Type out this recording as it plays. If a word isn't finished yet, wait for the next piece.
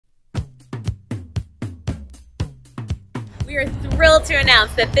We are thrilled to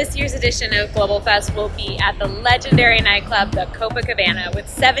announce that this year's edition of globalFEST will be at the legendary nightclub, the Copacabana, with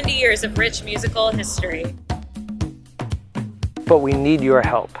 70 years of rich musical history. But we need your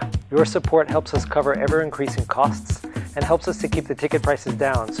help. Your support helps us cover ever-increasing costs and helps us to keep the ticket prices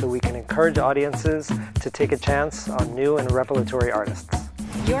down so we can encourage audiences to take a chance on new and revelatory artists.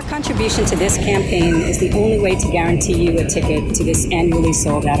 Your contribution to this campaign is the only way to guarantee you a ticket to this annually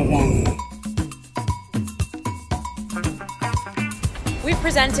sold-out event. We've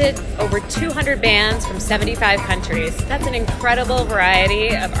presented over 200 bands from 75 countries. That's an incredible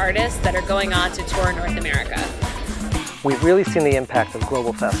variety of artists that are going on to tour North America. We've really seen the impact of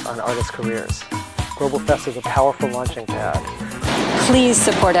globalFEST on artists' careers. globalFEST is a powerful launching pad. Please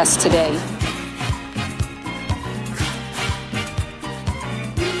support us today.